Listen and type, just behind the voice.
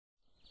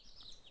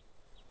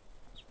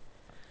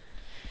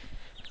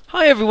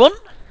Hi everyone,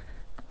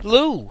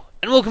 hello,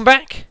 and welcome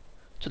back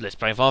to Let's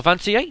Play Final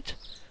Fantasy VIII.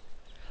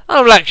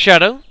 I'm Black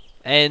Shadow,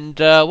 and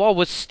while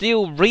we're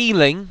still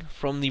reeling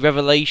from the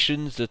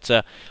revelations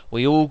that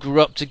we all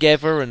grew up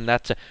together, and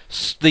that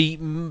the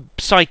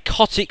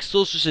psychotic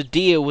sorceress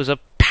Adia was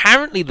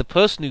apparently the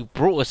person who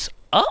brought us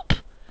up,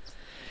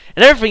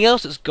 and everything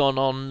else that's gone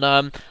on,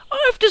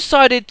 I've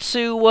decided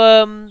to,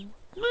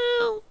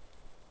 well,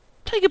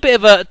 take a bit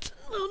of a,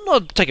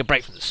 not take a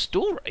break from the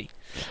story.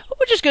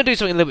 We're just going to do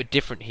something a little bit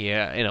different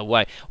here, in a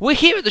way. We're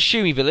here at the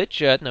Shumi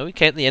Village. No, we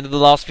came at the end of the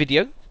last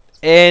video.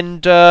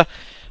 And,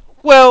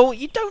 well,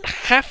 you don't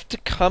have to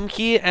come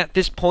here at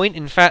this point.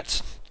 In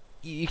fact,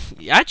 you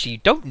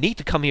don't need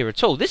to come here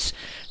at all. This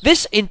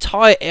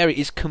entire area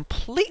is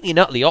completely and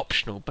utterly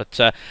optional. But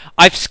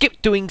I've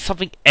skipped doing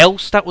something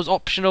else that was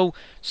optional,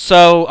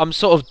 so I'm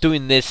sort of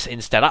doing this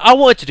instead. I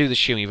wanted to do the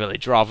Shumi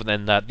Village rather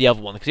than the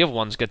other one, because the other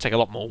one's going to take a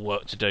lot more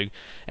work to do,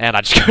 and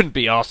I just couldn't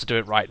be asked to do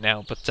it right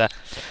now. But as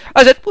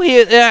I said,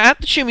 we're here at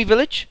the Shumi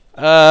Village,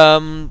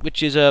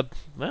 which is a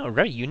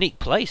very unique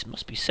place, it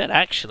must be said.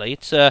 Actually,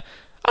 it's I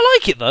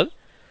like it though.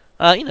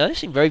 You know, they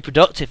seem very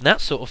productive and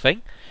that sort of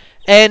thing.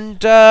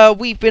 And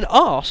we've been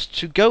asked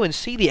to go and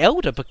see the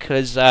Elder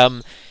because,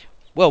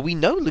 well, we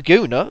know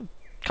Laguna,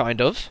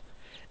 kind of.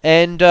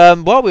 And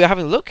while we were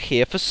having a look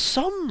here, for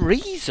some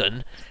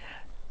reason,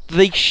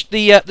 the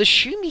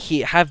Shumi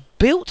here have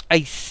built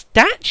a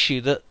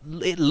statue that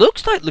it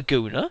looks like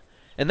Laguna.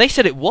 And they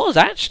said it was,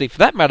 actually, for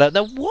that matter.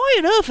 Now, why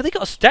on earth have they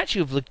got a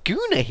statue of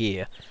Laguna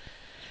here?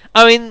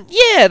 I mean,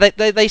 yeah,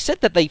 they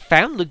said that they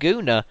found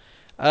Laguna.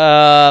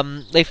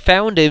 They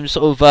found him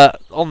sort of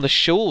on the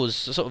shores,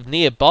 sort of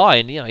nearby,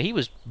 and you know he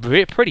was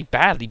pretty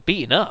badly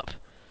beaten up.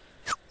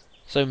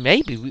 So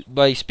maybe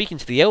by speaking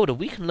to the Elder,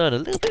 we can learn a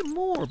little bit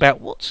more about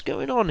what's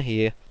going on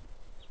here.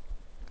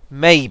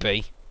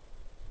 Maybe.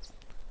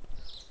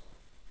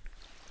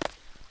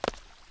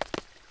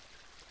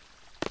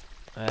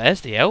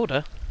 There's the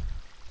Elder.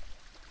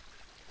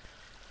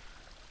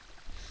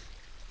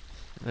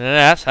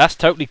 That's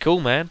totally cool,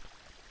 man.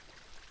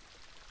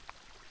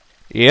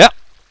 Yep.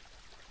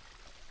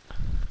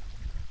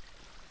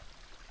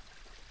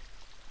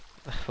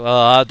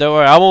 Well, don't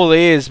worry, I'm all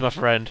ears, my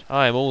friend.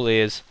 I am all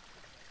ears.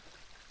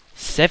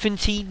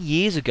 17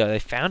 years ago, they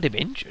found him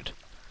injured.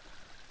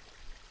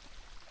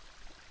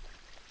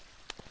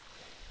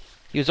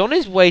 He was on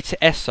his way to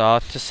SR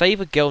to save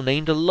a girl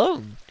named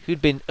Alone,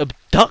 who'd been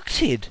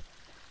abducted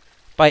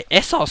by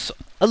SR.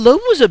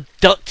 Alone was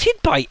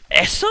abducted by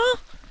SR?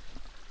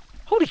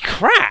 Holy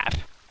crap!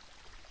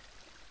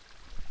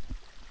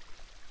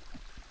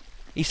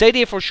 He stayed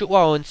here for a short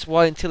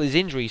while until his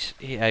injuries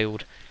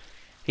healed.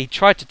 He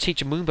tried to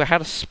teach Moomba how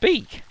to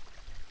speak.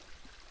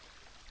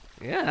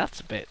 Yeah,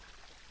 that's a bit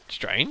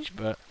strange,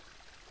 but...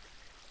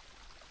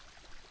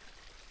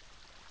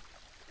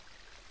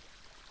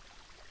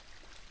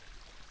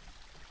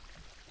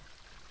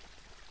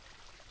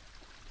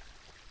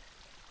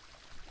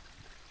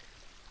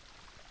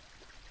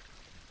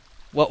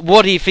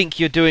 What do you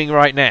think you're doing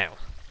right now?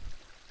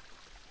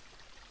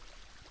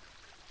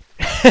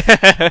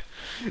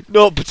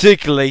 Not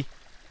particularly.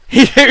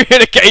 His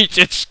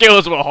communication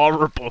skills were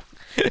horrible.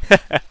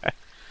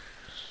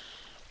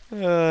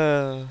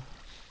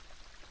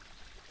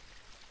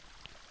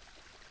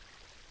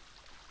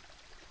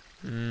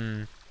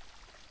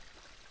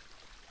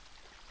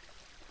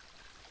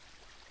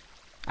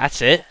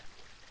 That's it.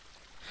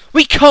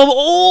 We come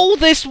all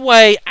this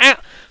way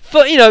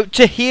for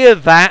to hear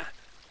that.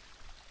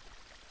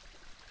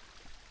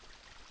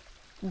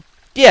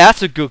 Yeah,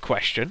 that's a good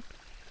question.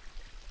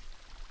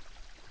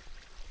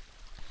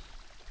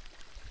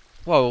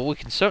 Well, we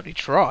can certainly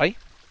try.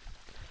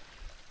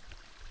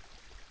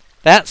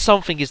 That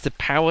something is the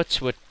power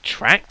to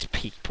attract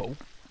people.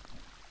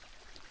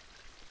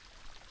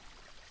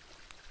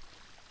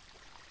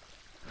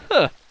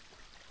 Huh.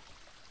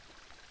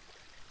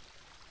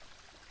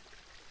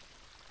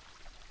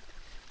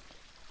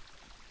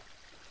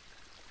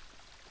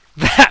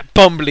 That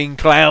bumbling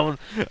clown!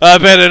 I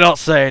better not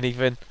say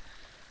anything.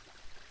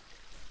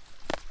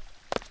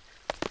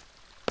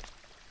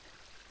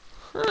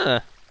 Huh.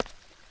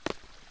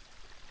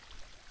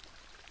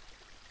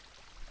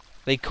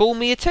 They call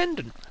me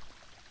attendant.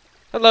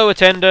 Hello,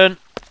 attendant.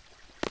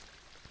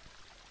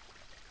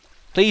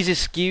 Please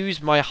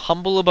excuse my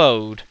humble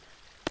abode.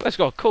 Well, it's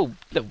got a cool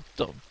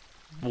little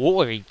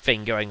watery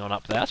thing going on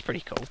up there. That's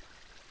pretty cool.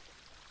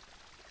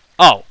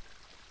 Oh.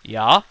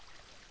 Yeah?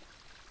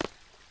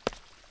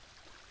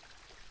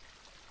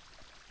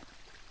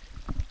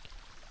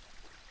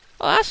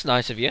 Oh, that's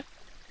nice of you.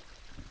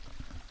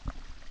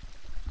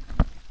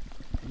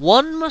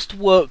 One must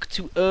work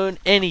to earn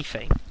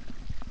anything.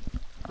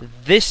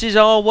 This is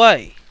our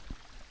way.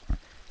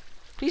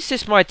 Please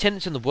assist my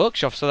attendance in the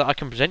workshop so that I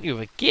can present you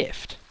with a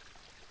gift.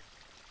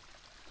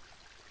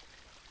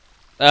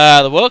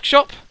 The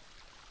workshop?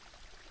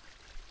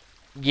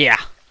 Yeah.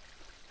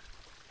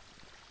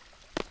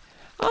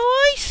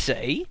 Oh, I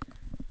see.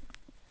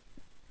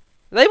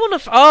 They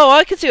want to... Oh,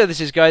 I can see where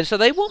this is going. So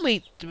they want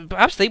me...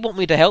 Perhaps they want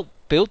me to help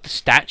build the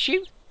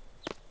statue?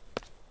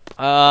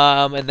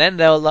 And then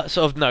they'll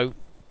sort of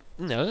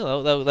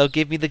they'll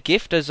give me the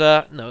gift as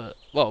a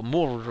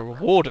more of a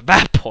reward at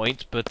that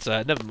point. But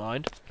never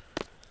mind.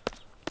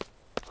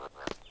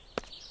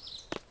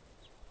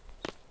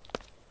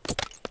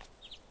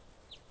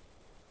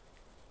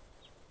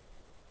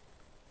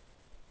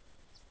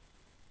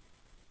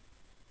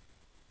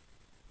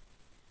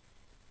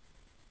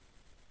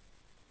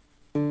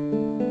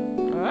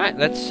 Alright,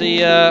 let's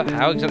see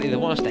how exactly they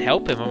want us to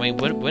help him. I mean,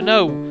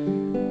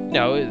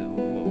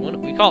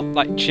 we can't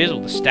like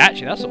chisel the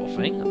statue, that sort of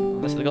thing,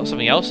 unless they've got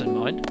something else in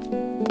mind.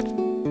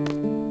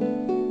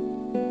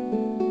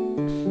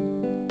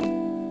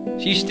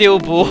 She's still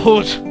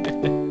bored.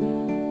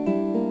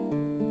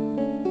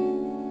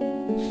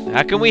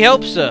 How can we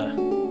help, sir?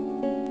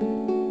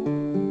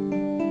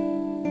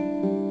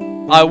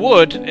 I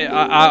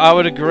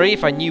would agree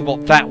if I knew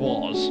what that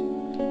was.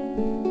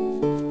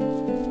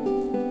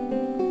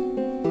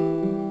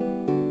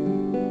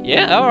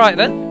 Yeah, alright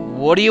then.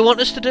 What do you want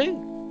us to do?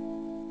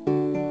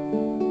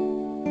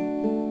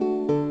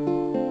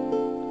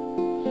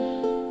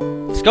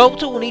 The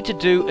sculptor will need to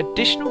do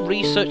additional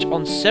research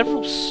on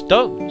several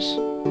stones.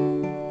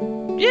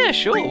 Yeah,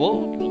 sure.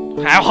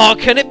 Well, how hard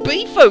can it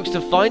be, folks,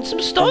 to find some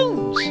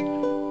stones?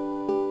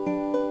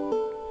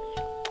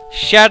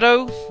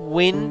 Shadow,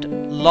 wind,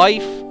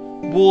 life,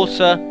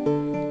 water,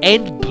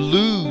 and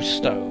blue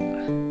stone.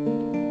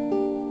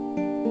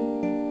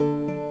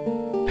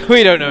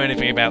 We don't know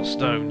anything about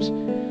stones.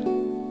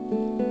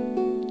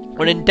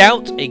 When in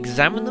doubt,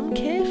 examine them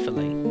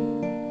carefully.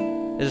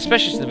 There's a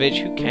specialist in the village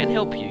who can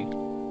help you.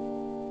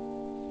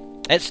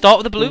 Let's start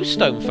with the blue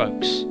stone,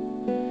 folks.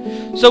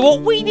 So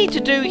what we need to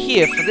do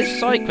here for this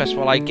side quest,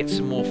 while I get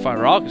some more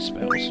Firaga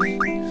spells,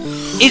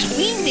 is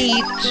we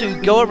need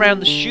to go around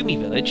the Shumi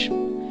Village,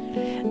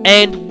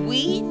 and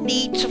we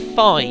need to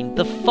find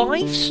the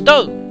 5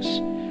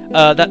 stones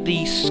that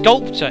the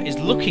sculptor is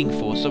looking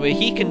for, so that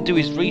he can do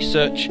his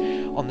research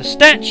on the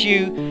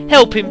statue,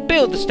 help him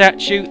build the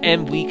statue,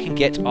 and we can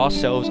get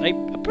ourselves a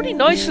pretty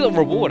nice little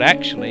reward,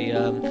 actually.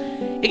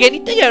 Again,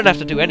 you don't have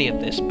to do any of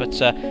this, but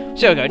so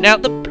we go. Now,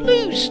 the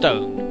blue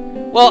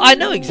stone. Well, I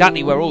know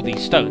exactly where all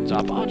these stones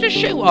are, but I'll just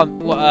show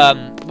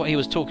what he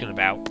was talking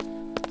about.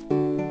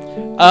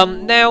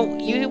 Now,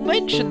 you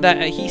mentioned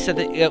that he said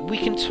that we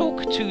can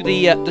talk to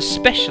the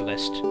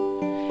specialist,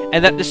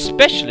 and that the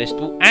specialist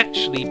will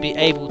actually be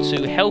able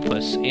to help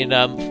us in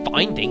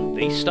finding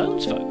these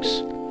stones,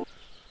 folks.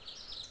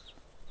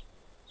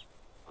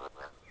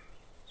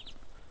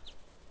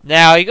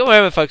 Now, you got to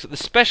remember, folks, that the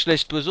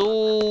specialist was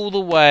all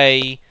the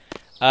way...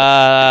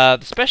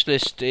 the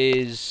specialist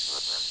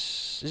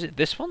is... Is it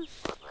this one?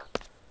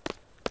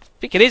 I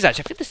think it is,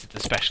 actually. I think this is the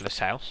specialist's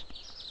house.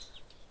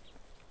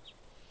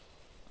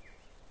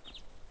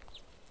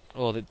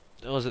 Or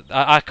was it...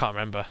 I can't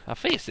remember. I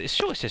think it's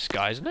sure it's this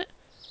guy, isn't it?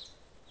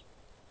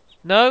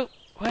 No?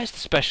 Where's the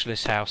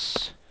specialist's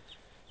house?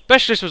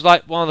 Specialist was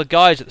like one of the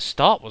guys at the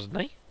start,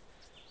 wasn't he?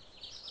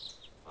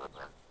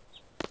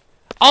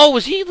 Oh,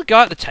 was he the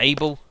guy at the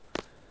table?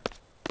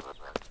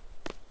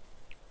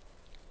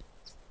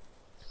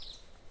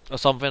 Or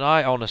something?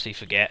 I honestly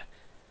forget.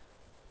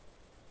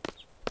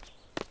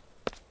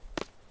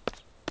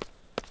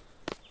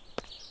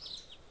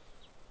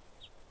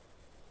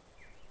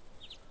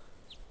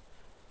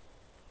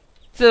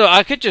 So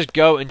I could just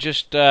go and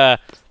just,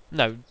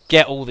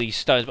 get all these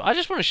stones, but I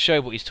just want to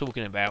show what he's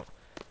talking about.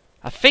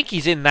 I think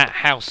he's in that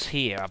house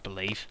here, I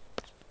believe.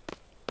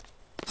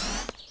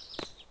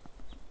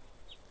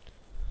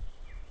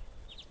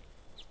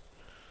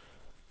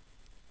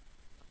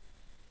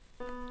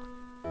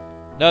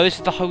 No, this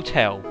is the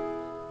hotel.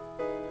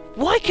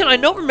 Why can I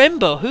not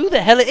remember who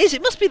the hell it is?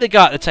 It must be the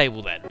guy at the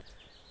table then.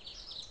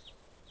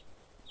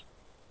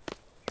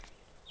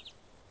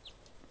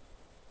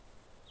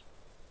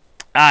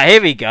 Ah,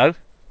 here we go.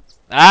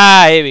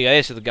 Here we go.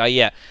 This is the guy,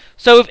 yeah.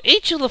 So with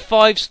each of the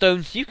 5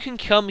 stones, you can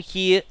come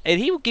here, and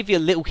he will give you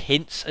little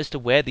hints as to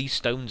where these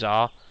stones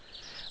are.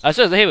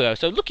 So here we go.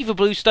 So looking for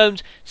blue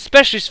stones.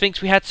 Specialist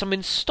thinks we had some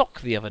in stock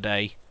the other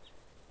day.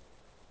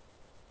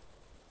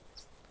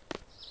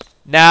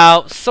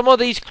 Now, some of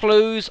these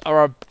clues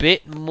are a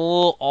bit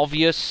more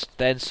obvious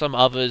than some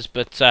others,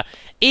 but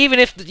even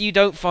if you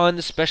don't find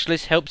the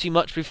specialist helps you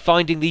much with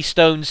finding these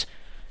stones,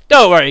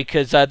 don't worry,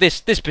 because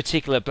this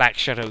particular Black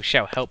Shadow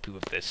shall help you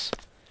with this.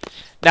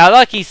 Now,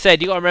 like he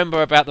said, you got to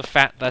remember about the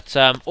fact that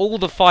all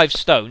the 5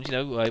 stones, you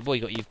know, what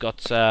you got?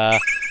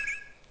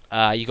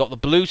 You've got the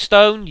blue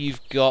stone,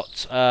 you've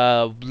got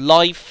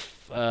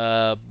life,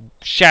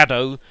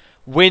 shadow,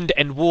 wind,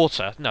 and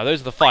water. No,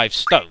 those are the 5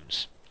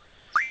 stones.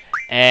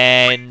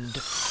 And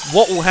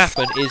what will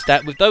happen is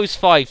that with those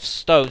 5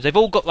 stones, they've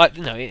all got, like,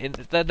 you know,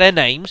 their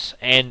names,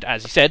 and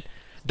as he said,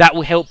 that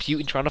will help you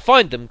in trying to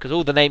find them, because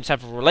all the names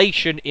have a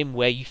relation in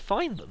where you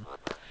find them.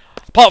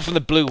 Apart from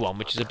the blue one,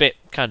 which is a bit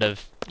kind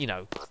of, you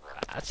know,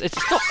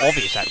 it's not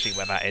obvious actually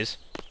where that is.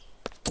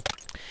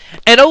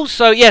 And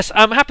also, yes,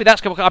 I'm happy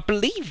that's come. I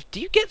believe, do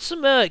you get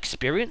some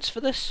experience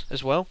for this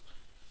as well?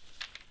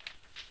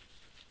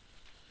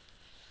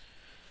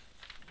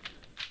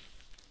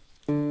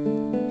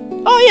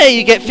 yeah,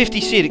 you get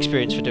 50 seed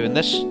experience for doing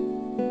this.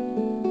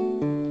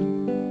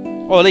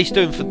 Or at least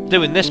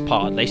doing this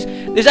part, at least.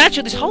 There's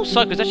actually, this whole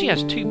cycle actually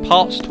has 2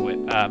 parts to it,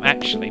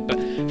 actually. But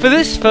for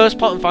this first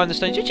part and Find the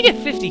Stones, you actually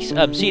get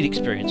 50 seed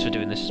experience for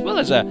doing this, as well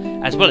as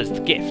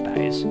the gift, that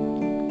is.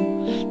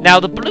 Now,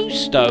 the blue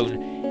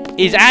stone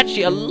is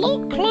actually a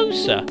lot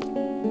closer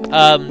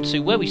to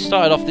where we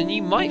started off than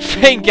you might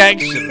think,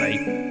 actually.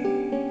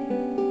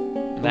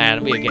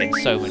 Man, we are getting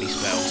so many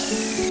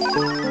spells.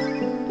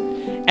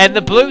 And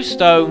the blue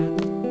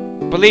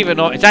stone, believe it or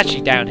not, it's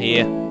actually down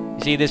here. You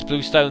see this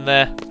blue stone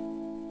there?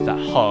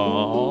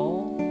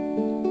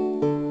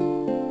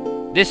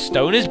 This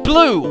stone is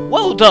blue!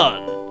 Well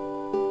done!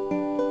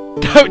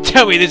 Don't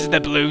tell me this is the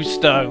blue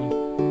stone.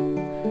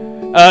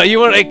 You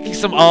want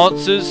some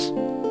answers?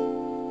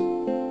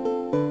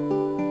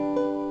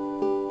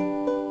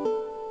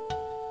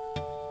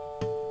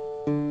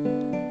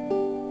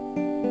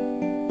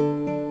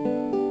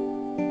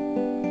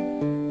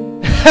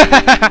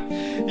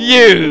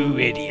 You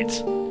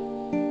idiot!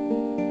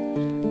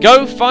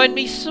 Go find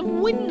me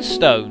some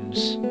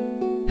windstones.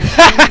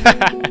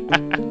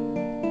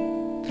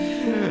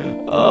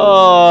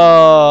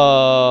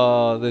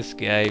 Oh, this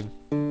game.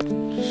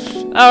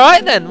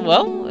 Alright then,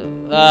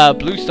 well,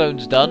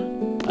 Bluestone's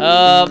done.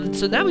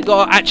 So now we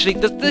got, actually,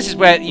 this is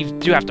where you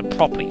do have to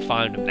properly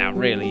find them now,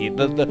 really.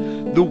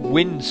 The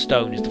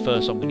Windstone is the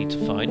first one we need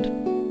to find.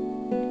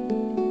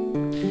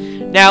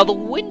 Now, the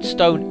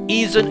Windstone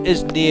isn't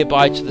as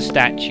nearby to the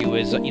statue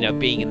as, you know,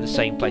 being in the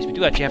same place. We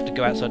do actually have to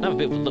go outside and have a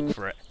bit of a look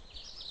for it.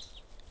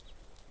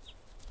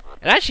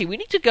 And actually, we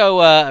need to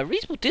go a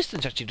reasonable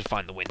distance, actually, to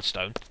find the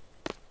Windstone.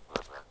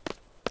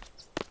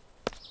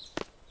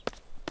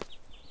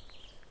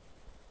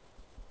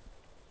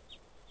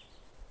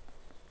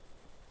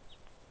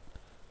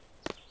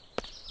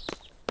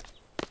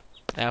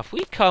 Now, if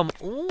we come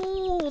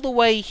all the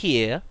way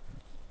here,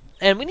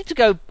 and we need to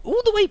go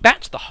all the way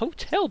back to the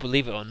hotel,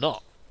 believe it or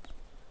not.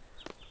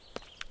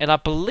 And I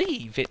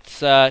believe it's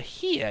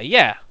here,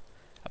 yeah.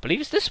 I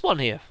believe it's this one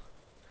here.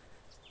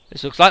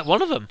 This looks like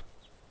one of them.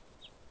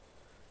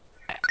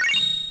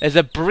 There's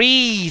a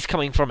breeze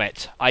coming from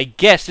it. I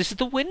guess this is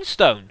the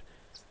Windstone.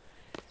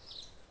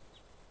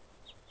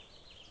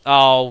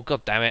 Oh,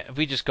 god damn it. Have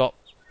we just got...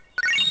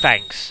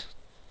 Thanks.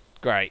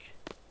 Great.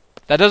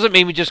 That doesn't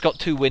mean we just got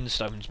 2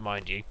 Windstones,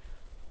 mind you.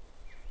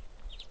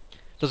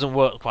 Doesn't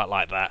work quite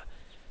like that.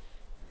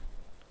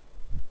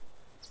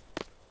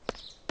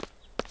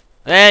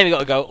 Then we got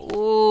to go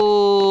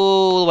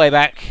all the way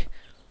back.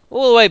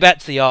 All the way back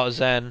to the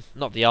artisan.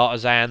 Not the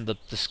artisan, the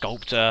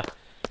sculptor.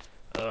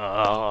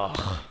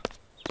 Ugh.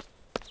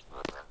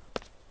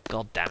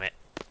 God damn it.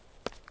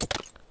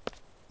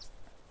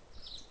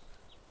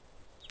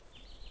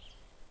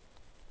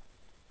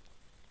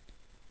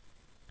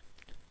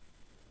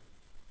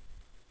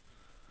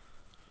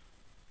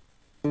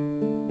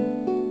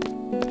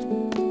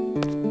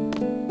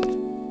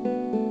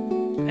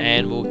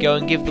 And we'll go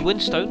and give the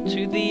Windstone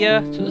to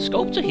the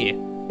sculptor here.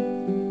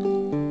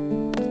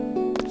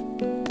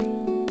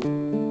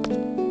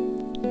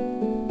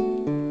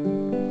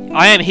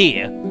 I am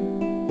here.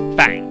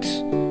 Thanks.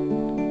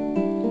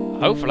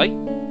 Hopefully.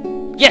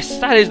 Yes,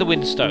 that is the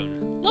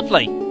Windstone.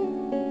 Lovely.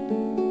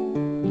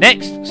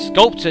 Next,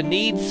 sculptor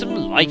needs some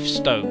life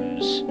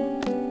stones.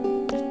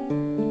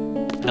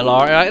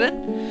 Alright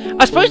then.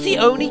 I suppose the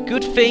only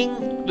good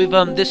thing with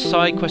this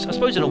side quest, I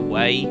suppose in a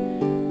way,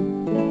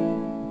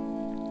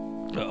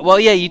 well,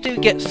 yeah, you do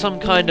get some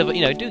kind of, you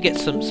know, do get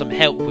some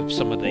help with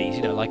some of these,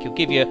 you know, like he'll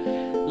give you,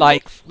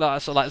 like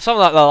something like the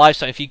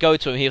lifestone. If you go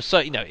to him, he'll, so,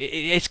 you know,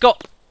 it's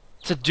got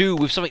to do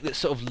with something that's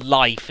sort of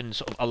life and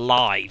sort of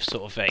alive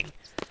sort of thing.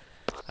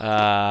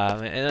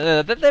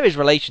 There is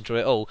relation to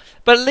it all,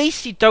 but at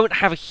least you don't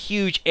have a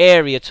huge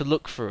area to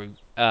look through.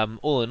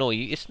 All in all,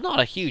 it's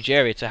not a huge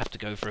area to have to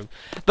go through.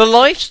 The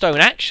lifestone,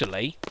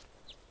 actually,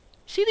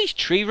 see these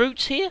tree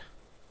roots here?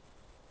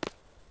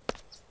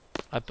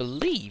 I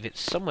believe it's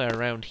somewhere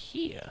around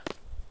here.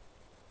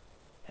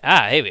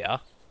 Ah, here we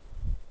are.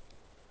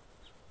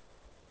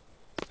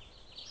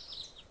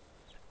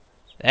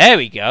 There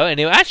we go,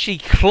 and it'll actually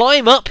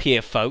climb up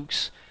here,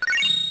 folks.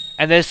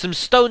 And there's some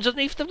stones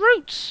underneath the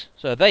roots.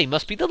 So they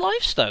must be the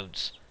life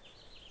stones.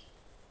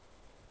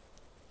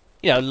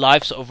 You know,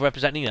 life sort of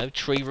representing, you know,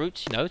 tree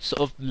roots, you know,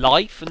 sort of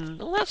life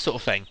and all that sort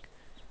of thing.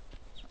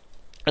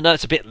 I know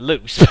it's a bit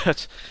loose,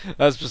 but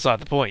that's beside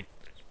the point.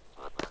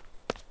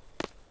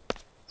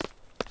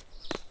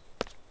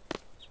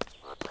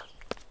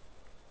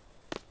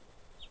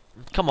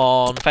 Come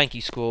on, thank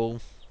you,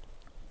 Squall.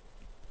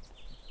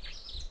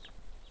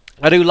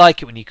 I do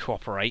like it when you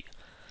cooperate.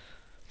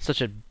 Such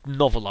a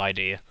novel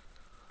idea.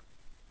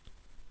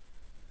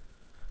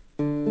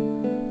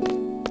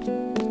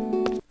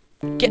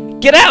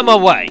 Get out of my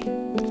way!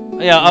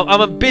 Yeah,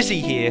 I'm busy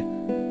here.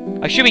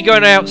 I should be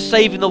going out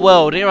saving the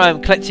world. Here I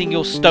am collecting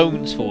your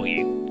stones for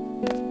you.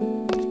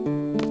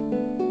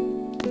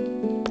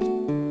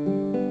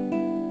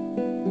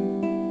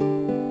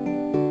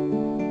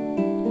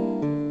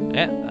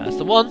 Yeah, that's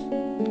the one.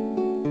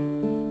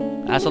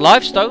 That's a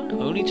life stone.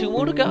 Only 2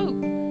 more to go.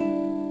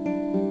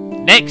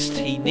 Next,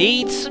 he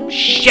needs some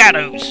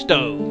shadow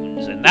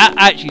stones. And that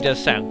actually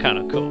does sound kind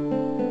of cool.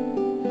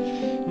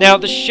 Now,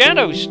 the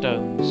shadow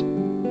stones...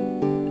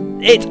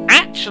 It's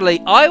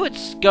actually... I would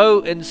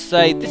go and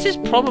say this is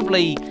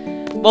probably...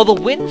 Well, the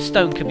wind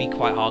stone can be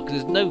quite hard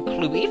because there's no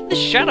clue. Even the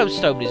shadow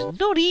stone is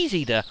not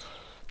easy to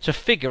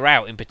figure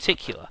out in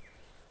particular.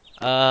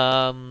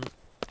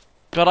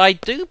 But I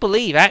do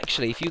believe,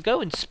 actually, if you go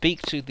and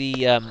speak to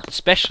the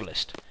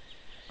specialist,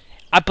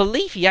 I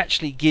believe he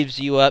actually gives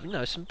you,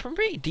 some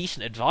pretty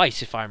decent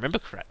advice, if I remember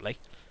correctly.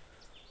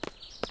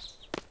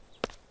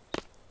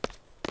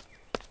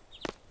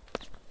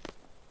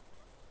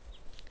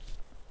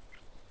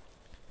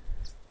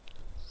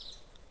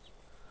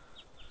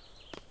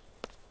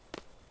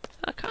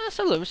 Let's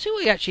have a look. Let's see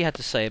what he actually had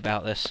to say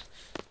about this.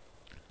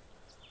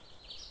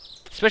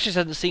 Specialist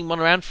hasn't seen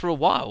one around for a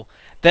while.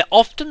 They're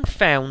often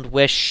found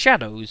where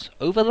shadows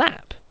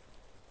overlap.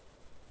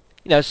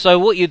 So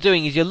what you're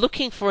doing is you're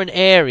looking for an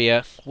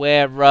area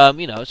where,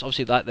 it's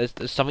obviously like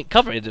there's something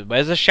covered. Where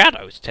there's a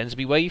shadow, it tends to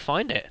be where you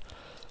find it.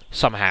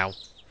 Somehow.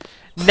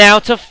 Now,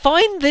 to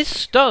find this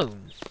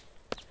stone,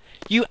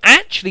 you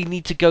actually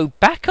need to go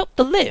back up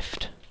the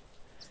lift.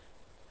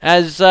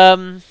 As,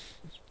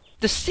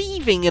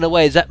 deceiving in a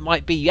way as that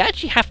might be, you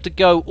actually have to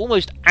go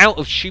almost out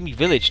of Shumi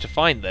Village to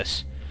find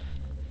this.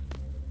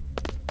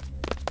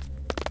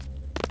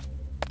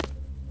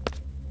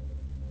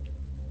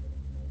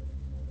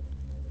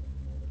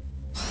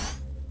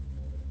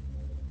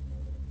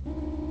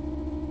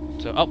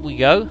 So up we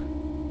go.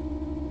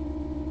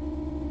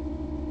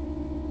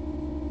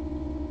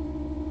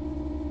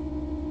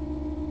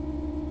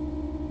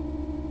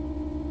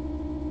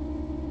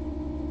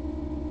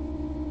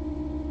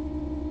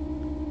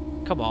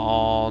 Come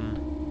on.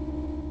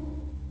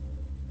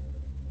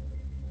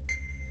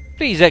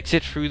 Please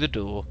exit through the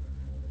door.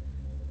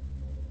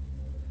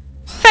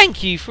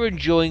 Thank you for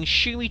enjoying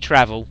Shumi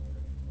travel.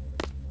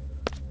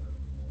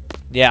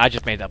 Yeah, I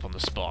just made that up on the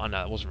spot. I know,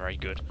 that wasn't very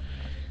good.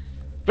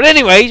 But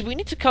anyways, we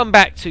need to come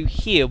back to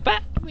here.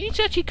 We need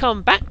to actually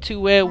come back to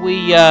where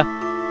we,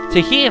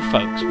 to here,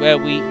 folks, where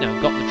we,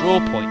 got the draw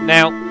point.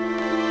 Now,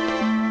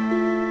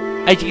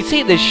 as you can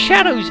see, there's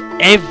shadows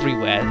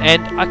everywhere,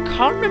 and I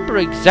can't remember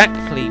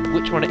exactly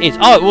which one it is.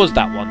 Oh, it was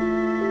that one.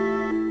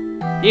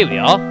 Here we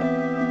are.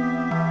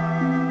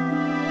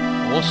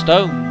 More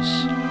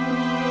stones.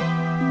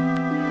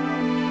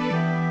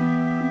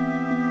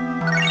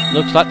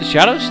 Looks like the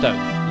shadow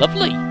stone.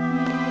 Lovely.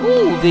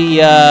 Ooh,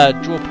 the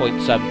draw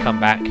points come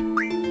back.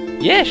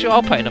 Yeah, sure,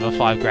 I'll pay another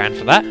 5 grand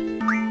for that.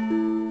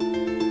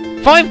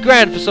 5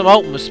 grand for some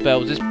ultimate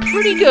spells is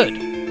pretty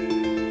good.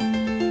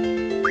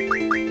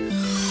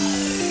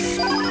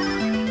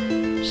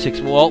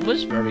 6 more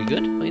ultimas, very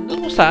good. I mean,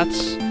 what's that?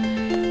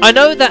 I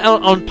know that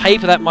on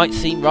paper that might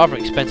seem rather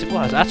expensive.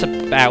 Well, that's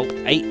about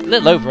a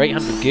little over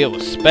 800 gil a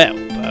spell,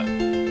 but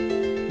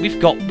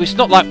it's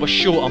not like we're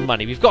short on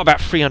money. We've got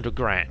about 300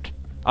 grand.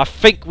 I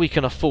think we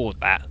can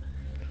afford that.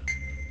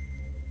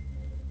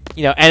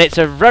 And it's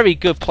a very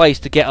good place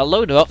to get a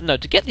load of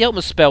to get the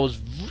ultimate spells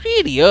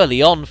really early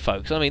on,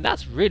 folks. I mean,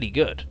 that's really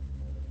good.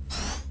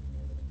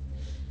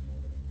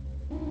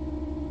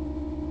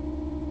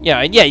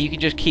 And yeah, you can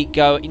just keep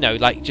going,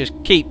 just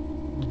keep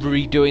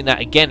redoing that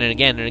again and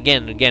again and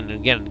again and again and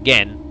again and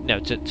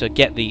again, to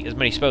get as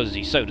many spells as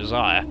you so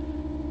desire.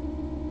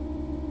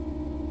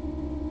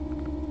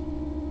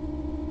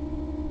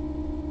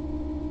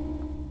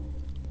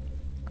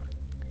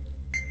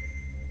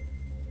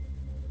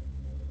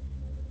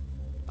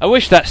 I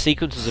wish that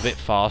sequence was a bit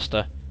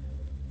faster.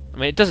 I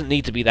mean, it doesn't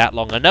need to be that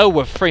long. I know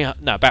we're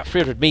about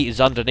 300 meters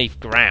underneath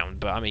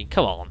ground, but I mean,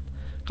 come on.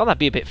 Can't that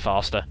be a bit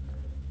faster?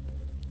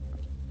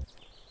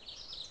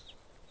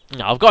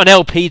 No, I've got an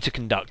LP to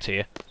conduct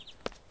here.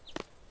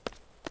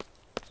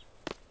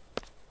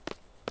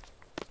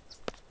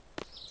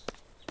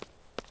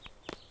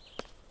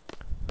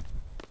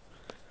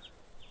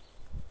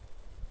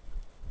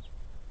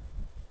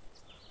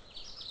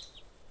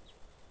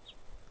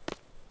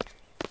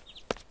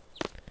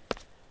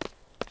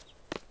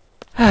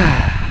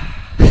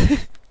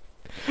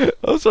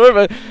 I'm sorry,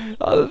 but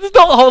there's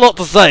not a whole lot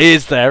to say,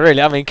 is there,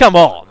 really? I mean, come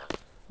on.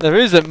 There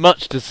isn't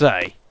much to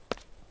say.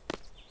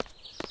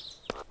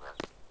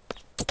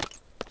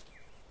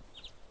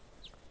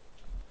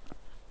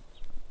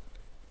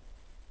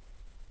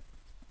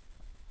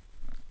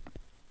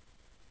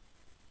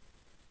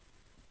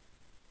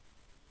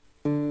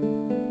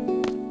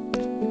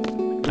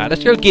 Now,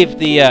 let's go give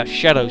the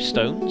shadow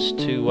stones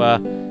to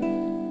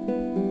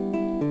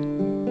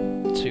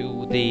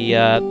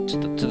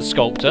the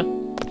sculptor.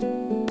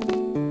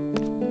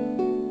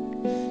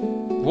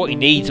 What he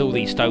needs all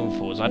these stone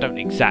for, I don't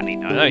exactly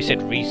know. I know he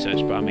said research,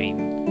 but I mean,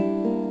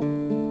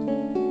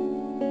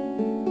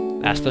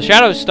 that's the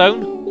shadow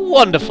stone.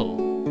 Wonderful,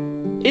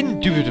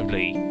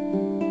 indubitably.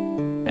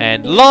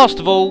 And last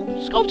of all,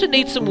 sculptor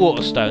needs some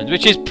water stones,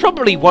 which is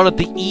probably one of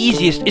the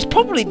easiest. It's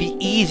probably the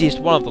easiest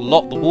one of the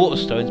lot, the water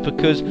stones,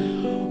 because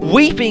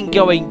we've been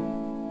going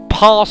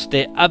past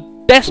it a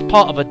best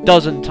part of a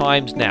dozen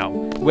times now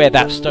where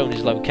that stone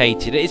is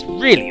located. It's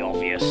really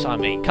obvious. I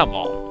mean, come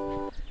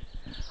on.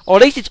 Or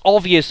at least it's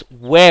obvious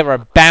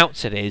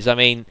whereabouts it is. I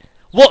mean,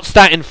 what's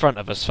that in front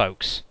of us,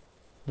 folks?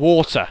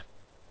 Water.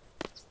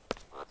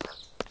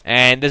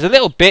 And there's a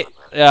little bit,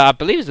 I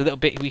believe there's a little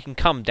bit we can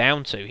come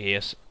down to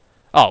here.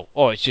 Oh,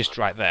 it's just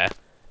right there.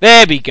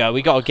 There we go.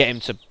 We got to get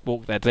him to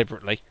walk there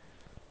deliberately.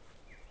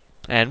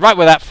 And right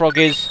where that frog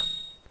is,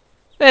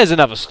 there's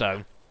another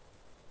stone.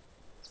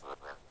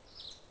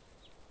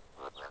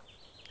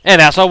 And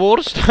that's our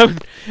water stone.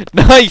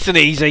 Nice and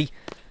easy.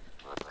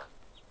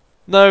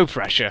 No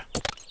pressure.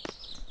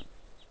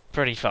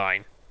 Pretty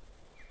fine.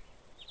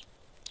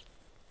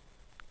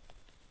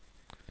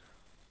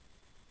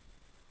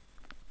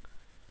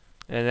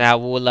 And now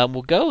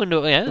we'll go and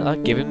I'll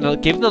give him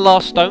the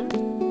last stone.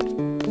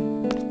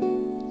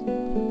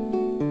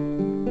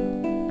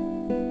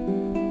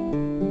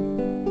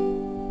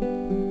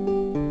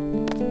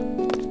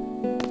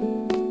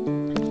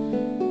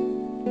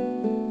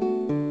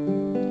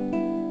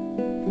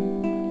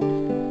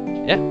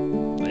 Yeah,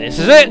 this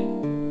is it.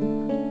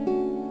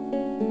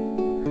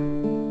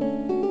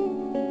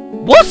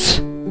 What?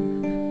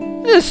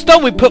 This is the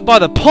stone we put by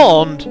the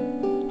pond.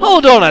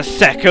 Hold on a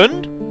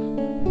second.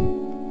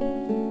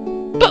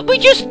 But we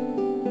just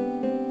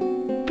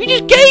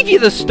gave you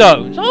the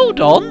stones. Hold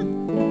on.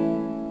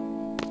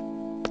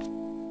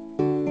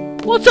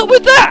 What's up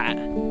with that?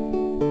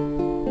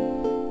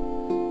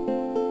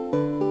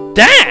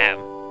 Damn!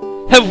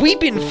 Have we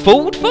been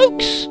fooled,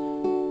 folks?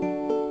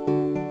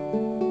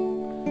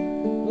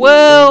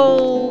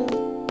 Well,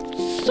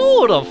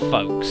 sort of,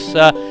 folks.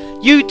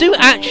 You do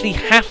actually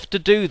have to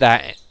do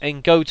that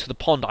and go to the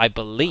pond, I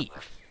believe.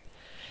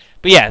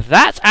 But yeah,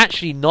 that's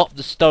actually not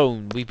the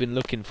stone we've been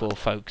looking for,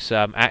 folks,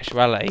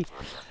 actually.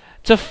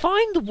 To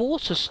find the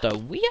water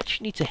stone, we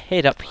actually need to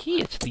head up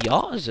here to the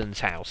artisan's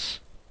house.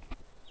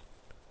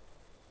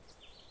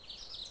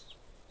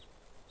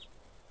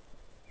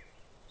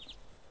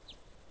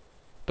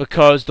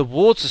 Because the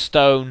water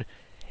stone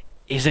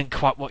isn't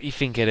quite what you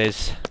think it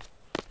is.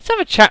 Let's have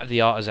a chat with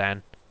the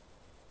artisan.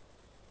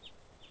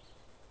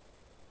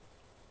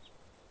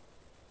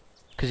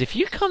 Because if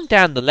you come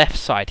down the left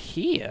side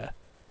here...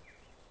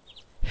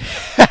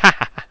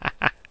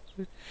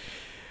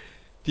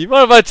 Do you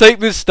mind if I take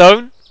this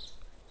stone?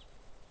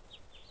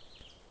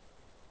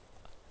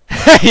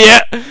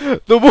 Yeah,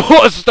 the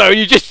water stone,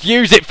 you just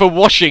use it for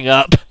washing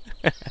up.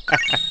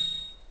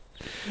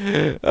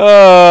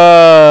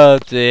 Oh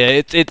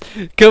dear, it's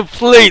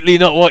completely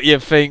not what you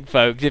think,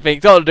 folks. You think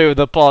it's got to do with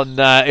the pond.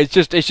 It's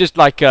just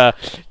like a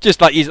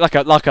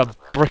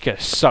brick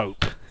of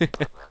soap.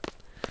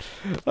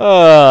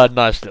 Oh,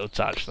 nice little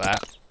touch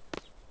that.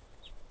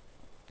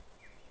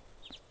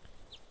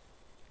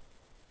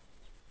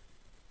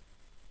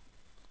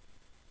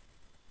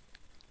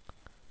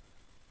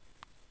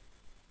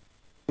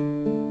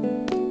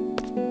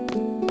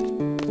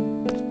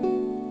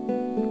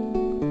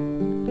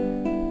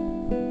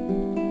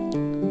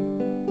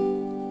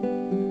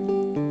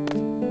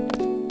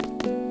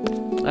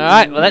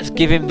 Alright, well, let's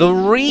give him the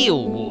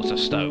real water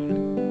stone.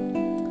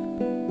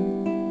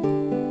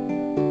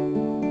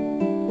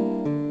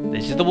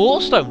 This is the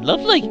water stone.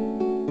 Lovely.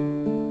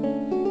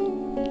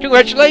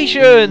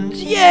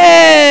 Congratulations!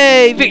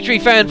 Yay! Victory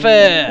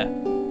fanfare!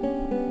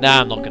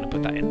 Nah, I'm not going to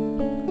put that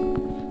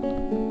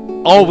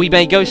in. Oh, we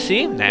may go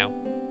see him now.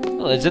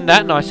 Well, isn't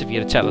that nice of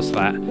you to tell us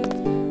that?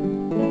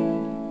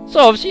 So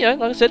obviously, like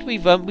I said,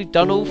 we've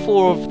done all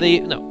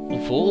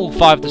all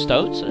five of the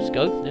stones. So let's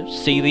go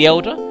see the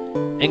elder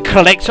and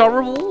collect our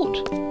reward.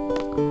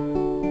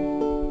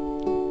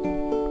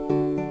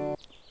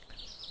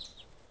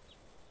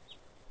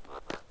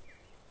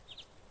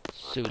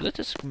 So let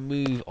us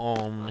move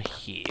on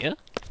here.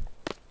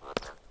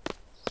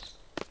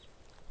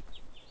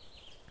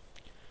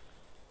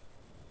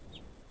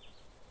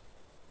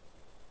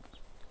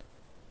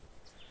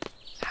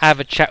 Have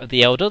a chat with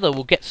the elder, though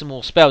we'll get some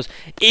more spells.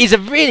 It is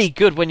really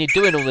good when you're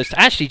doing all this to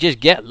actually just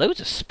get loads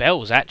of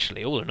spells,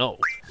 actually, all in all.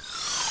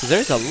 Because there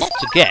is a lot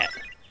to get.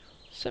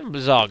 7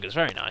 Blizzagas,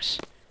 very nice.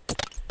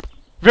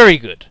 Very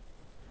good.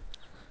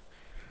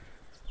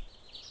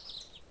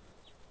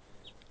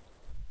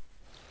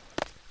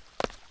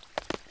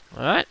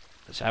 Alright,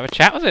 let's have a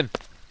chat with him.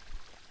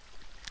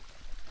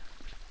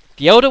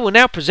 The elder will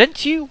now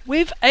present you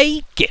with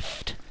a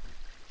gift.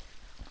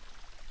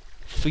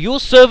 For your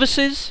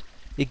services,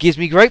 it gives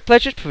me great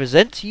pleasure to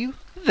present to you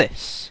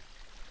this.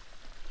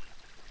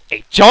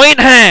 A giant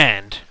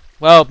hand!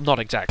 Well, not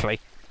exactly.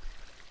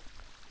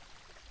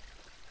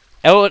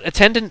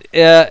 Attendant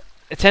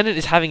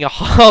is having a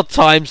hard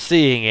time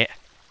seeing it.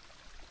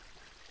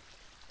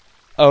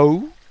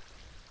 Oh?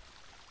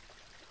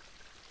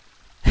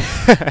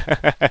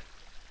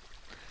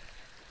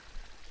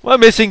 Am I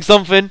missing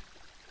something?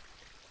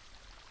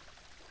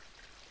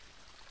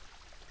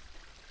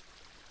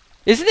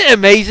 Isn't it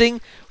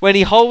amazing? When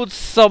he holds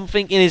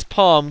something in his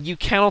palm, you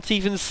cannot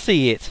even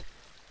see it.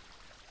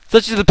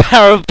 Such is the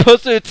power of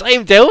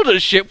person-tamed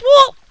eldership.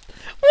 What?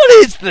 What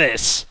is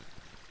this?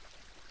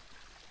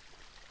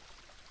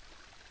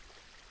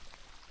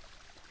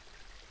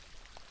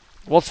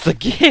 What's the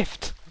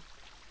gift?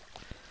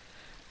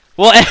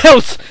 What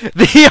else?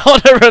 The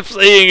honour of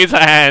seeing his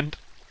hand.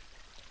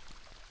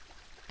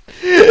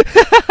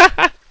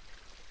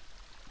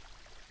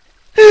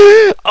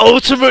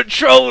 Ultimate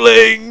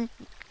trolling!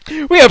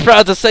 We are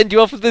proud to send you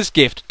off with this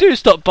gift. Do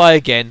stop by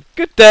again.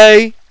 Good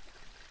day.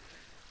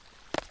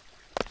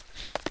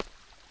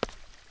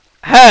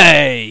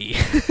 Hey!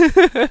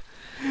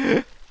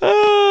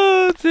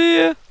 Oh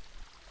dear.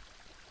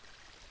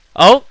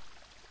 Oh!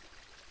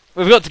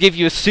 We've got to give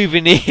you a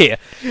souvenir.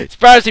 It's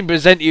embarrassing to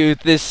present you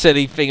with this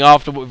silly thing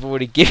after what we've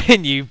already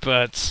given you,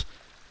 but...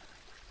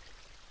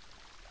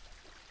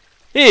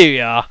 here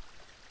we are.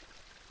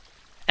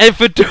 And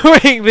for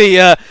doing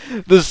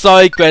the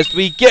side quest,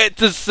 we get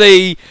to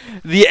see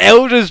the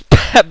Elder's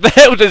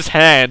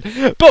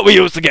hand, but we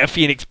also get a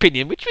Phoenix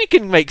Pinion, which we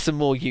can make some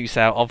more use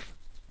out of.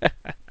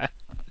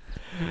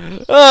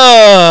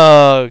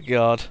 Oh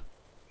God!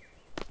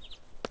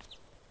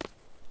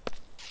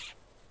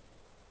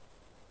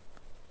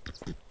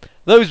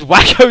 Those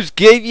wackos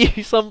gave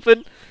you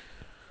something?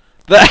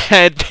 That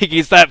hand thing,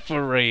 is that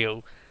for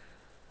real?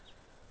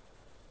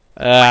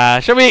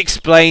 Shall we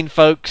explain,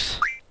 folks?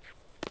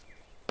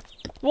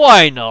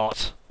 Why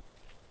not?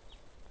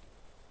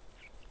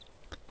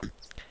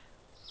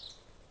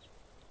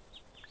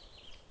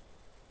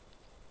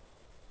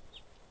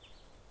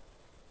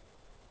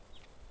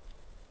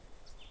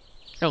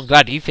 I'm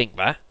glad you think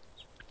that.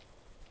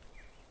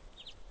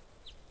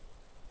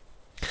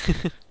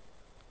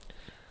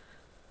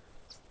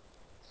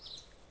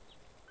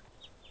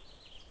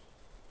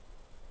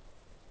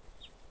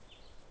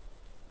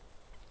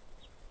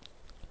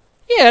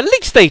 Yeah, at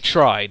least they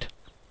tried.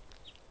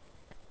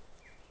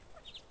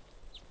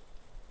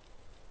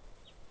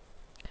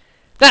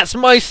 That's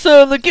my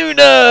Sir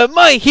Laguna,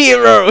 my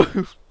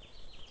hero!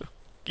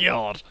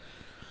 God.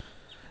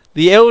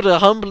 The Elder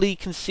humbly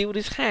concealed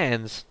his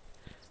hands.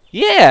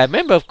 Yeah,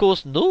 remember, of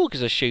course, Norg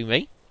is a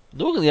Shumi.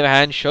 Norg, on the other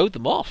hand, showed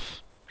them off.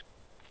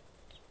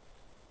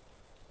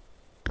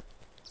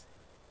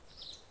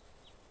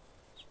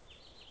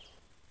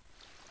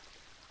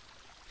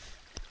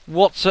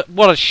 What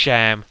a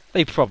sham.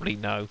 They probably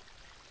know.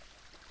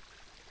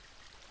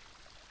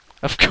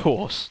 Of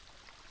course.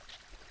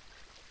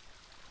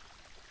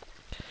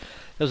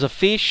 There was a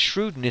fierce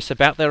shrewdness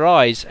about their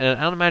eyes, and an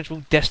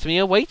unimaginable destiny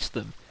awaits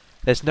them.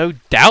 There's no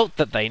doubt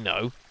that they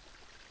know.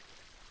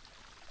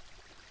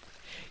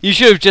 You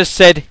should have just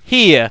said,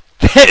 here,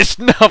 there's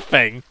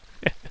nothing.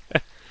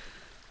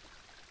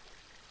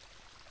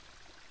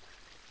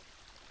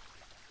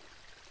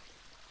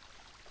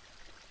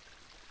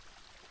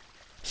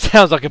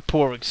 Sounds like a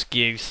poor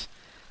excuse.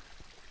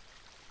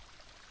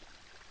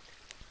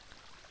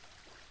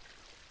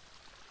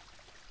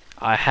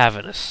 I have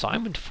an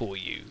assignment for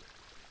you.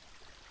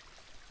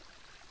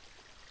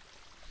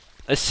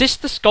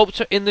 Assist the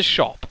sculptor in the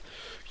shop.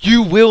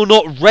 You will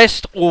not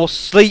rest or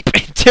sleep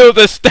until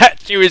the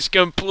statue is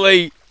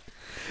complete.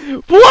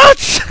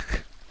 What?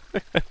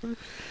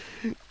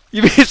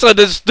 You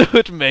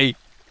misunderstood me.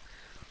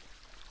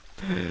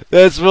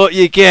 That's what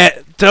you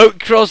get. Don't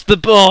cross the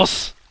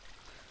boss.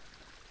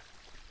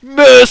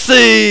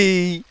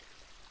 Mercy!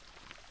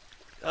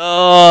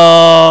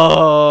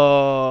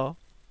 Oh.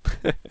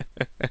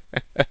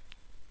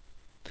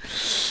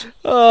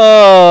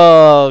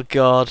 Oh,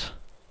 God.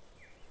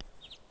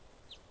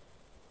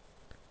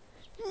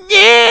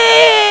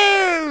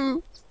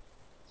 No!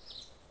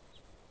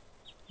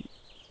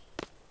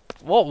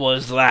 What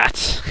was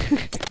that?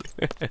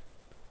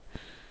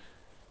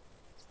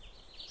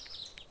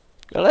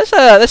 Well,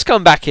 let's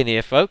come back in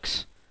here,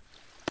 folks.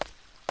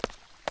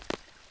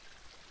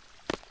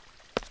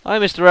 Hi,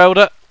 Mr.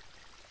 Elder.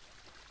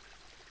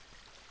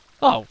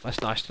 Oh,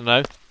 that's nice to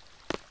know.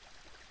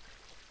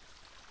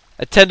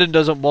 Attendant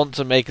doesn't want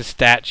to make a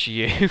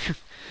statue.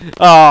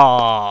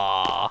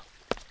 Ah.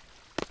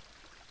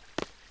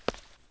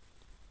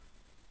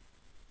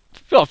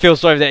 I feel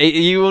sorry for that.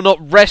 You will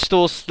not rest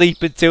or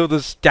sleep until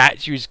the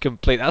statue is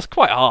complete. That's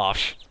quite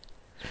harsh.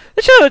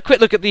 Let's have a quick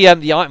look at the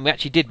item we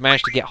actually did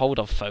manage to get hold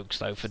of, folks,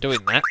 though, for doing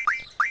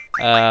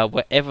that.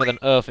 Wherever on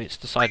earth it's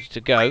decided to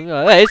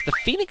go. There's the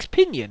Phoenix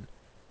Pinion.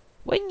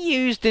 When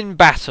used in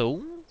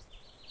battle,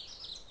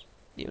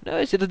 you'll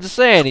notice it doesn't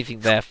say anything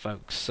there,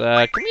 folks.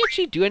 Can we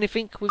actually do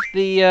anything with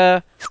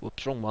the...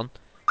 whoops, wrong one.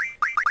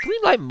 Can we,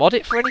 like, mod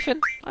it for anything?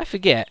 I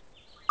forget.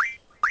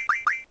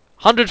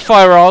 100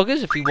 fire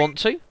augers if we want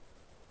to.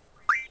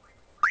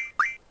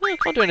 No, I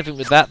can't do anything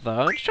with that,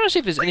 though. I'm just trying to see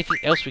if there's anything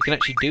else we can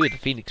actually do with the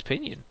Phoenix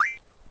Pinion.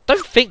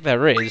 Don't think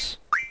there is.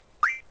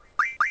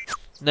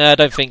 No, I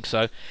don't think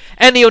so.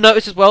 And you'll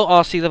notice as well,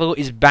 our sea level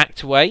is back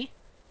to A.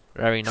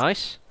 Very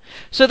nice.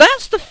 So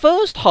that's the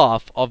first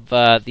half of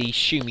the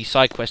Shumi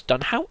side quest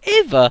done.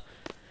 However,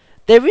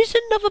 there is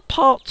another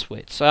part to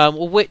it,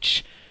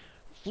 which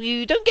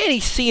you don't get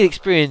any scene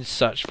experience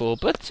such for,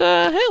 but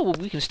hell,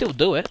 we can still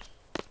do it.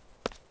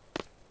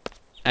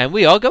 And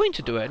we are going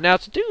to do it. Now,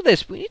 to do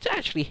this, we need to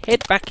actually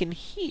head back in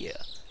here.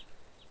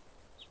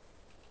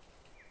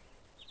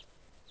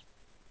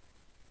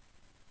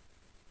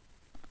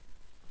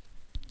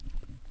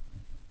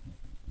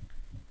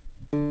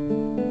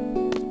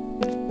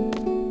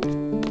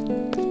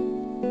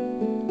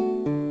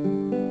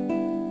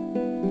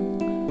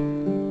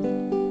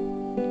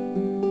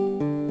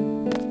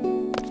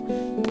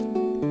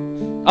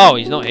 Oh,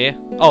 he's not here.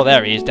 Oh,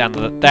 there he is, down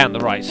the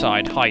right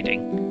side,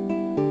 hiding.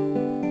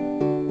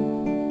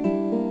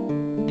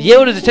 The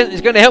Elder's Attendant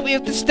is going to help me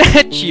with the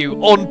statue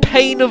on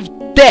pain of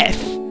death.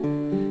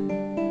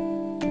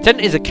 The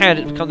Attendant is a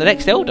candidate to become the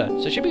next Elder,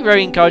 so it should be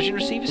very encouraging to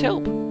receive his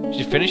help.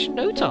 Should finish in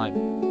no time.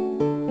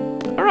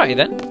 Alrighty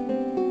then.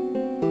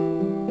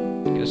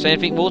 Gonna say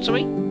anything more to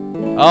me?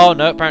 Oh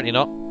no, apparently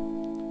not.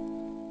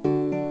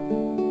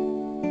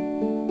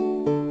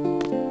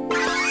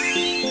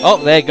 Oh,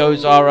 there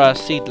goes our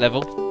seed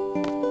level.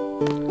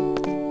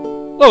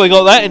 Well, we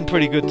got that in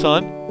pretty good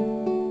time.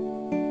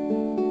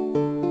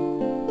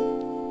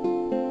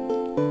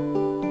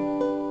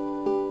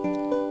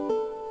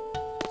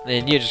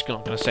 Then you're just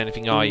not going to say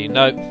anything, are you?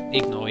 No,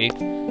 ignore you.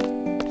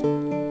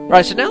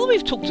 Right, so now that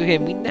we've talked to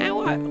him,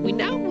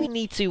 we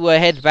need to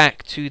head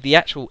back to the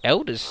actual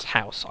Elder's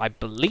house, I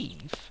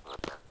believe.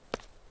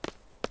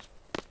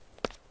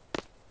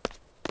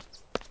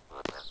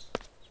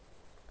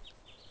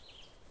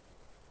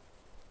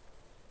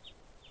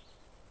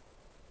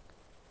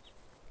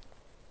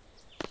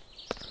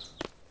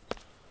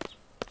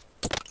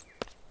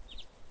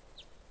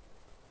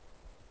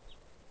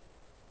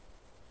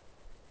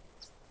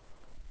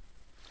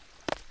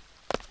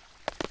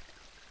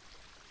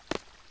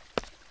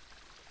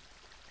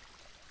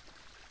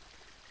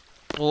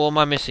 Or am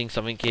I missing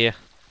something here?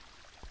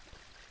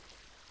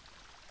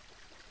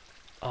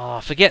 Oh,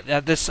 I forget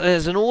that there's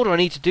an order I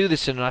need to do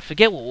this in, and I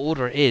forget what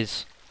order it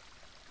is.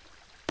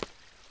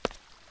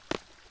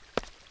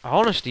 I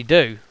honestly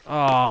do.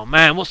 Oh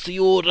man, what's the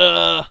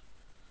order?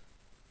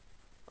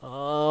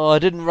 Oh, I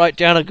didn't write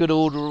down a good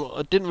order.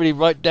 I didn't really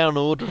write down an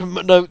order in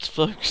my notes,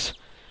 folks.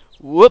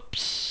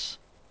 Whoops.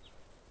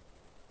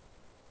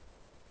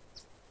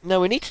 No,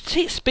 we need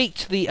to speak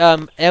to the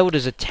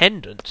Elder's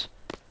Attendant.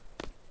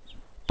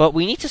 But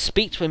we need to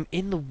speak to him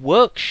in the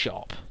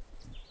workshop.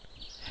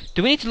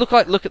 Do we need to look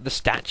at the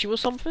statue or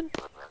something?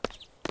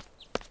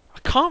 I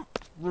can't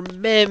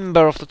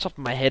remember off the top of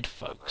my head,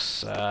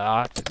 folks.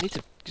 I need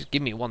to just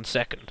give me 1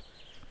 second.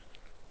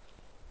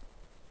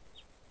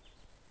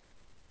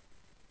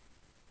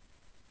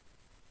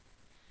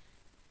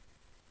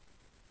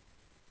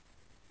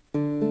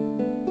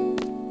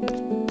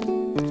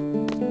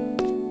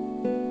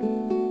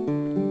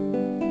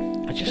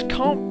 I just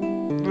can't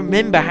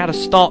remember how to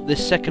start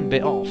this second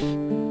bit off.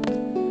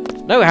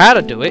 Know how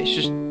to do it, it's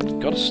just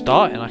got to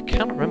start, and I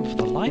can't remember for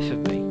the life of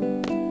me.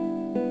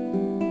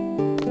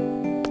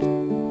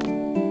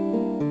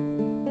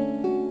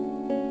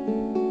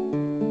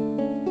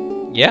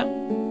 Yeah.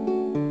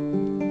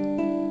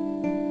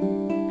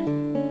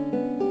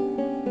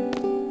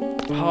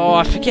 Oh,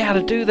 I forget how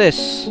to do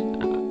this.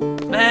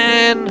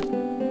 Man.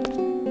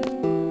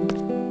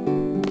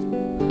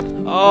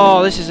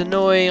 Oh, this is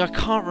annoying. I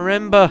can't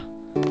remember.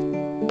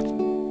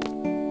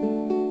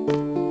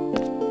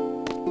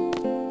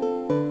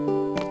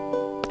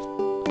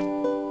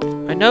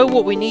 I know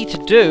what we need to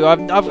do. I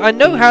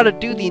know how to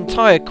do the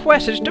entire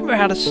quest. I just don't know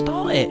how to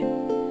start it.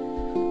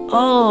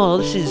 Oh,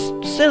 this is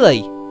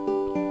silly.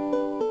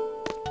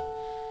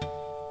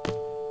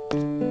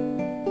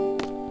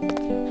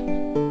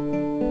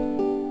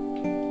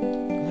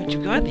 To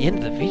go at the end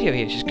of the video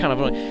here, it's just kind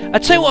of annoying.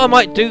 I'd tell you what I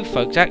might do,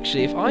 folks.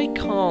 Actually, if I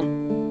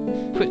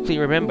can't quickly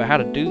remember how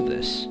to do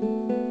this.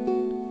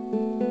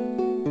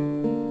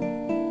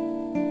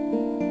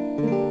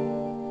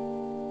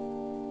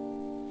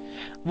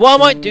 What I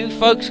might do,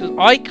 folks, because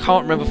I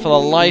can't remember for the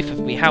life of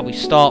me how we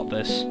start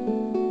this.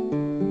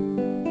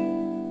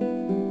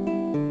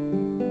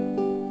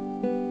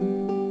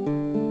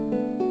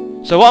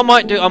 So what I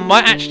might do, I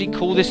might actually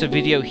call this a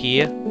video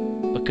here,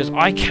 because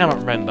I cannot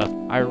remember.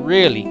 I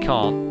really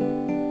can't.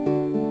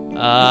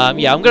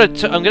 Yeah, I'm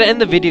gonna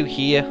end the video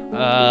here.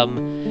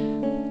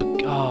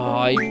 Oh,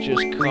 I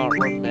just can't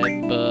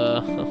remember.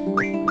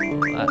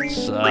 That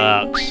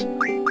sucks.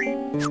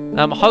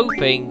 I'm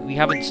hoping we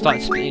haven't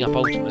started splitting up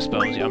ultimate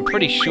spells yet. I'm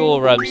pretty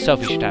sure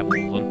Selfie should have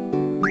all of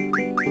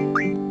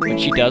them.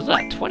 Which he does.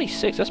 That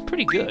 26, that's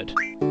pretty good. So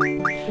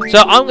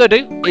what I'm going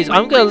to do is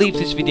I'm going to leave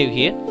this video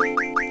here.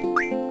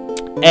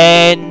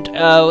 And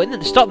at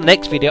the start of the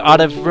next video,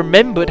 I'd have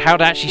remembered how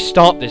to actually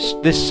start this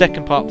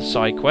second part of the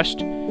side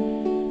quest.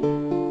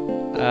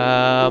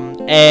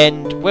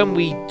 And when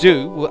we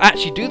do, we'll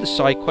actually do the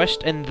side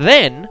quest, and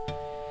then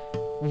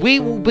we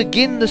will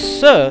begin the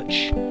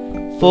search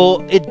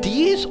for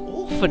Idia's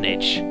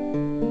orphanage.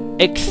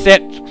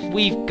 Except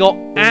we've got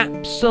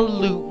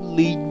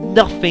absolutely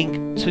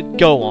nothing to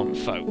go on,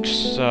 folks.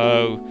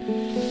 So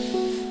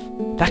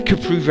that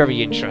could prove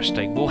very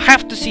interesting. We'll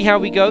have to see how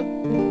we go,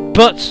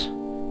 but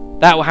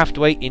that will have to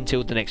wait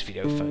until the next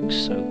video, folks.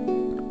 So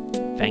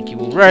thank you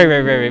all very,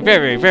 very, very,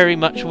 very, very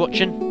much for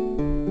watching,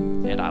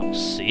 and I will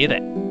see you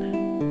then.